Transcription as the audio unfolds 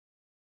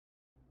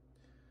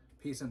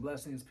Peace and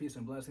blessings,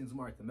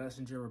 Mark the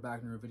Messenger. We're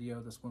back in our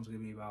video. This one's going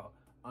to be about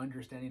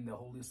understanding the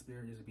Holy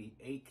Spirit. There's going to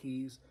be 8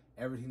 keys,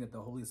 everything that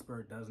the Holy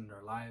Spirit does in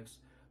our lives.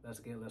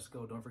 Let's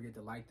go. Don't forget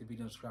to like the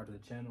video and subscribe to the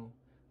channel.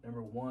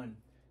 Number 1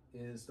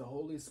 is the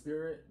Holy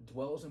Spirit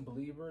dwells in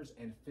believers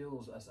and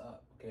fills us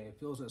up. Okay, it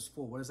fills us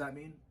full. What does that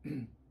mean?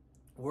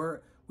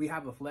 We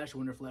have a flesh,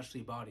 we're in a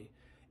fleshly body.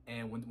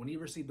 And when you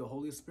receive the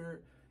Holy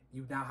Spirit,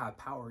 you now have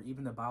power.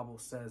 Even the Bible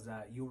says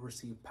that you'll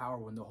receive power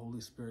when the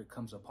Holy Spirit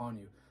comes upon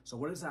you. So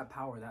what is that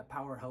power? That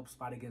power helps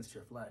fight against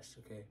your flesh,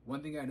 okay?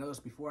 One thing I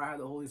noticed before I had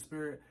the Holy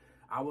Spirit,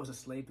 I was a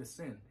slave to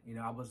sin. You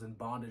know, I was in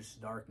bondage to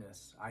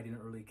darkness. I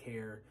didn't really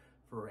care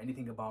for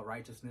anything about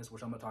righteousness,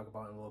 which I'm gonna talk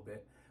about in a little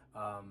bit.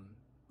 I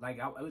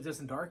was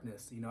just in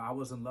darkness. You know, I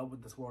was in love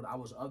with this world. I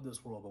was of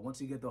this world. But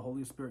once you get the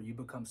Holy Spirit, you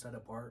become set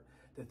apart.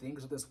 The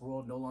things of this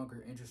world no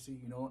longer interest you.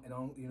 You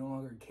know, you no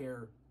longer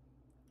care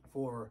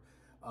for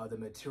the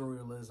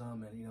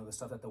materialism and, you know, the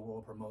stuff that the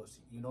world promotes.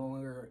 You no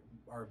longer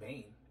are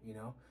vain, you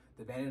know.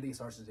 The vanity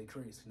starts to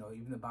decrease. You know,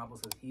 even the Bible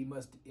says he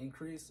must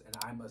increase and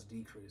I must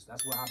decrease.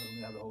 That's what happens when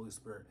you have the Holy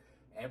Spirit.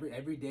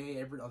 Every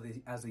day,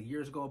 as the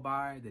years go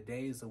by, the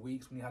days, the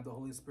weeks, when you have the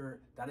Holy Spirit,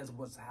 that is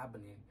what's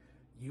happening.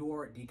 You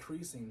are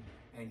decreasing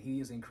and he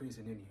is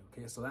increasing in you.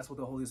 Okay, so that's what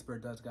the Holy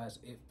Spirit does, guys.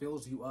 It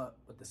fills you up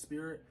with the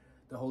Spirit,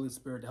 the Holy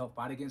Spirit, to help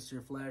fight against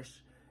your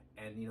flesh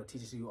and, you know,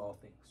 teaches you all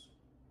things.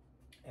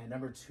 And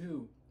number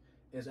 2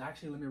 is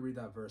actually, let me read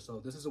that verse. So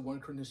this is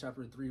 1 Corinthians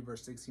chapter 3,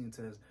 verse 16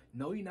 says,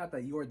 know ye not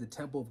that you are the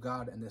temple of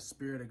God and the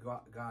Spirit of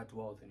God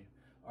dwelleth in you.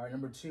 All right,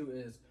 number 2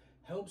 is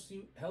helps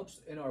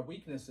in our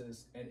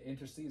weaknesses and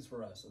intercedes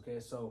for us. Okay,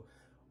 so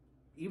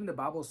even the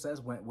Bible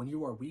says when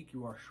you are weak,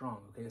 you are strong.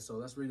 Okay, so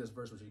let's read this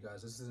verse with you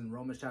guys. This is in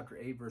Romans chapter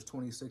 8, verse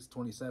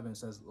 26-27. It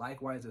says,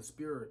 likewise the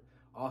Spirit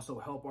also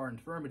help our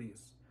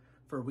infirmities.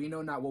 For we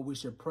know not what we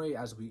should pray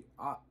as we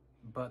ought,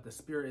 but the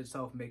Spirit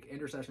itself make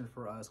intercession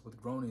for us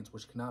with groanings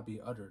which cannot be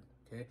uttered.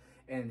 Okay,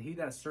 and he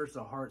that searches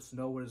the hearts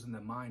know what is in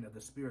the mind of the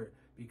Spirit,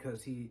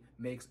 because he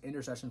makes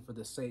intercession for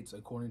the saints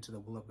according to the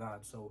will of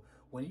God. So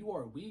when you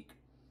are weak,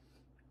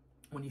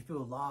 when you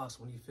feel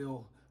lost, when you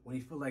feel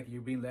like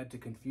you're being led to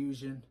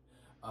confusion,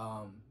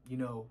 you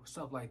know,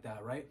 stuff like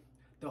that, right?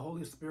 The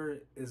Holy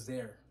Spirit is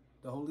there.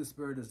 The Holy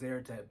Spirit is there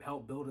to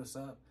help build us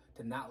up,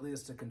 to not lead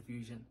us to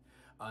confusion,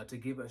 to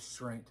give us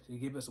strength, to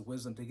give us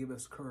wisdom, to give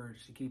us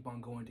courage, to keep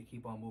on going, to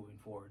keep on moving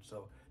forward.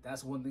 So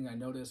that's one thing I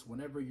noticed.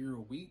 Whenever you're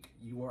weak,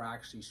 you are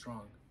actually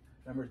strong.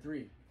 Number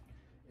 3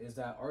 is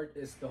that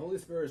the Holy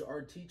Spirit is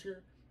our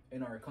teacher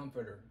and our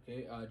comforter.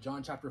 Okay,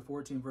 John chapter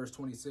 14, verse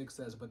 26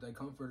 says, but the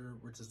comforter,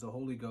 which is the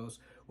Holy Ghost,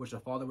 which the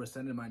Father will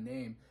send in my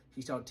name,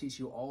 he shall teach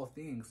you all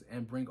things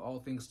and bring all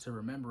things to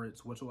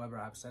remembrance whatsoever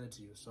I have said it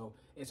to you. So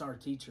it's our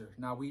teacher.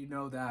 Now we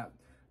know that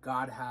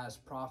God has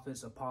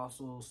prophets,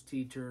 apostles,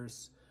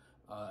 teachers,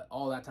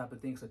 all that type of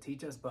things to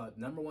teach us, but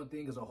number 1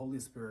 thing is the Holy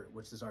Spirit,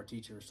 which is our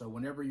teacher. So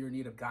whenever you're in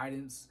need of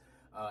guidance,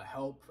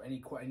 help,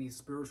 any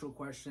spiritual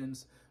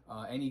questions,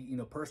 any, you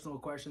know, personal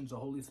questions, the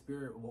Holy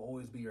Spirit will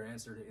always be your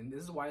answer. And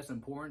this is why it's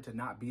important to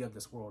not be of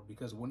this world,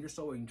 because when you're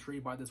so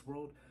intrigued by this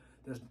world,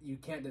 the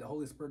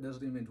Holy Spirit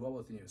doesn't even dwell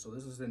within you. So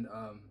this is in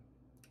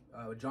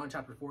John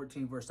chapter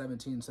 14, verse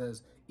 17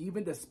 says,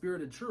 even the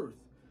Spirit of truth,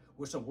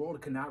 which the world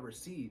cannot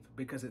receive,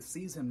 because it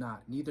sees him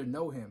not, neither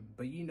know him,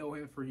 but ye know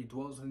him, for he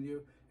dwells in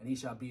you, and he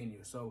shall be in you.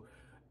 So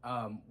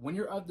when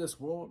you're of this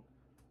world,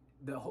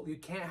 you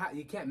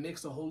can't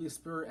mix the Holy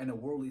Spirit and a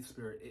worldly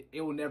spirit.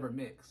 It will never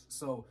mix.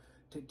 So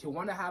to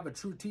want to have a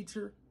true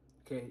teacher,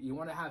 okay, you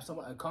want to have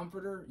a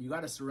comforter, you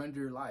got to surrender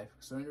your life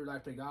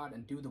to God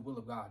and do the will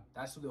of God.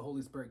 That's who the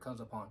Holy Spirit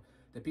comes upon.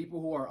 The people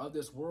who are of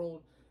this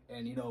world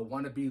and, you know,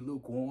 want to be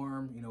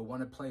lukewarm, you know,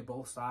 want to play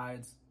both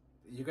sides,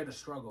 you're going to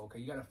struggle. Okay,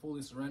 you got to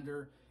fully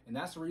surrender. And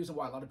that's the reason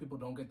why a lot of people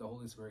don't get the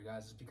Holy Spirit,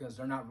 guys, is because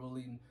they're not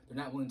willing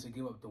to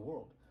give up the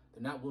world.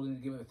 They're not willing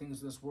to give up the things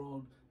of this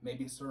world,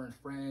 maybe certain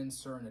friends,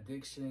 certain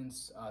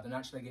addictions. They're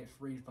not trying to get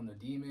free from the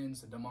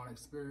demons, the demonic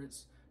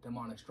spirits,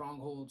 demonic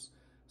strongholds.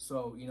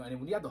 So, you know, and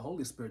when you have the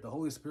Holy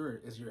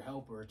Spirit is your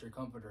helper, it's your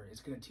comforter.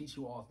 It's going to teach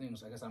you all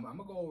things. Like I said, I'm going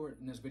to go over it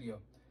in this video.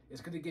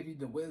 It's going to give you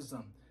the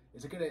wisdom.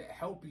 It's going to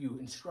help you,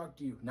 instruct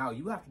you. Now,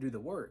 you have to do the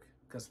work,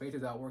 because faith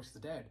without works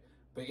is dead.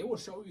 But it will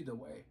show you the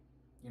way.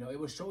 You know, it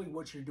will show you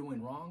what you're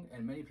doing wrong.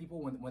 And many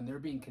people, when they're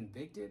being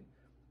convicted,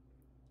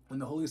 when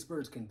the Holy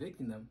Spirit's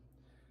convicting them,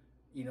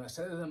 you know,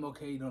 instead of them,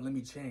 okay, you know, let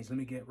me change, let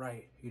me get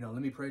right, you know,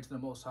 let me pray to the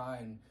Most High,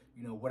 and,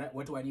 you know,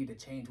 what do I need to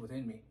change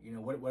within me? You know,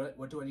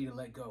 what do I need to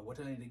let go? What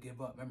do I need to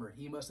give up? Remember,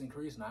 he must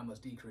increase and I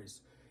must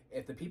decrease.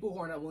 If the people who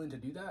are not willing to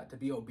do that, to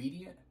be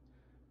obedient,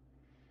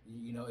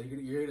 you know,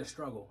 you're going to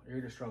struggle. You're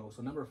going to struggle.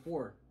 So number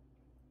 4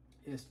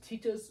 is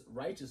teaches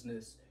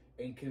righteousness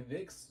and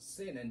convicts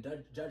sin and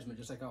judgment,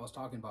 just like I was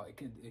talking about.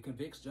 It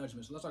convicts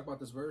judgment. So let's talk about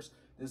this verse.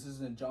 This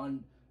is in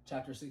John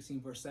chapter 16,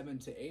 verse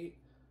 7-8.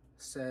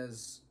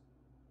 Says,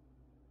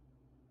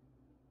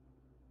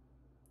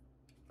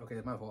 okay,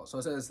 my fault. So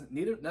it says,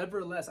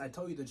 nevertheless, I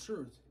tell you the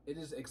truth. It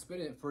is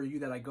expedient for you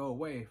that I go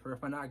away. For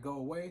if I not go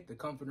away, the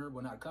Comforter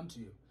will not come to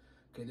you.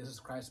 Okay, this is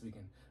Christ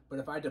speaking. But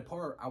if I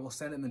depart, I will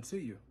send him unto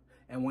you.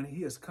 And when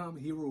he has come,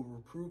 he will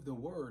reprove the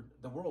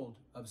world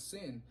of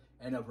sin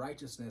and of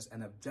righteousness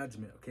and of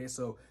judgment. Okay,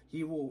 so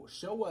he will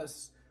show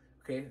us,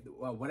 okay,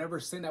 whatever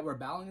sin that we're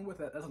battling with.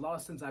 That's a lot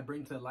of sins I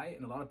bring to the light,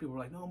 and a lot of people are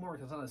like, no, Mark,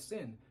 that's not a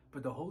sin.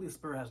 But the Holy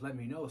Spirit has let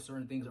me know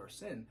certain things are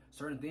sin.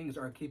 Certain things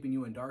are keeping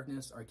you in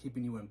darkness, are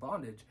keeping you in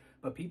bondage.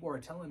 But people are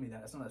telling me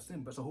that it's not a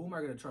sin. But so who am I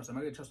going to trust? Am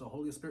I going to trust the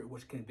Holy Spirit,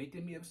 which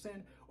convicted me of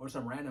sin, or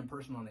some random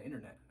person on the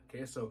internet?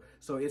 Okay, so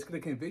it's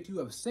going to convict you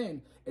of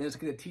sin, and it's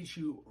going to teach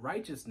you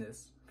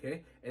righteousness.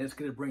 Okay, and it's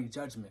going to bring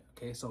judgment.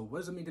 Okay, so what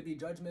does it mean to be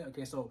judgment?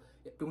 Okay, so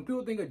when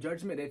people think of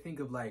judgment, they think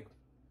of like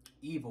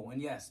evil,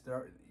 and yes,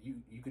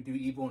 you could do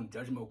evil and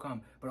judgment will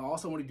come. But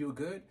also when you do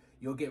good,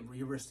 you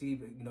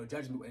receive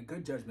judgment and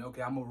good judgment.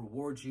 Okay, I'm gonna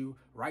reward you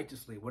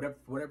righteously,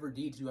 whatever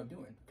deeds you have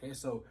doing. Okay,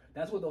 so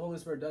that's what the Holy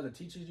Spirit does. It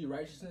teaches you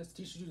righteousness,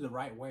 teaches you the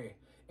right way.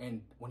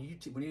 And when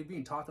you're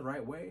being taught the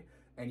right way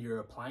and you're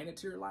applying it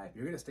to your life,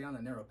 you're gonna stay on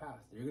the narrow path.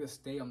 You're gonna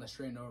stay on the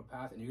straight and narrow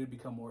path, and you're gonna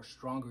become more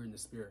stronger in the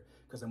spirit.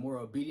 Because the more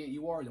obedient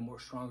you are, the more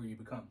stronger you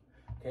become.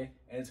 Okay,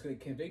 and it's gonna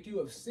convict you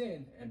of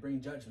sin and bring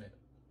judgment.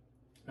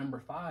 Number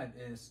 5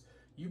 is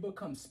you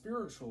become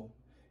spiritual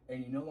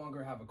and you no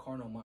longer have a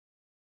carnal mind.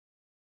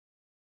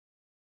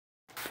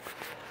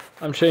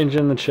 I'm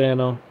changing the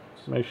channel.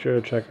 Make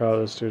sure to check out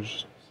this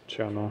dude's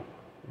channel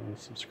and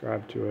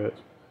subscribe to it.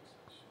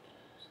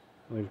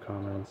 Leave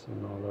comments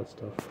and all that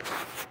stuff.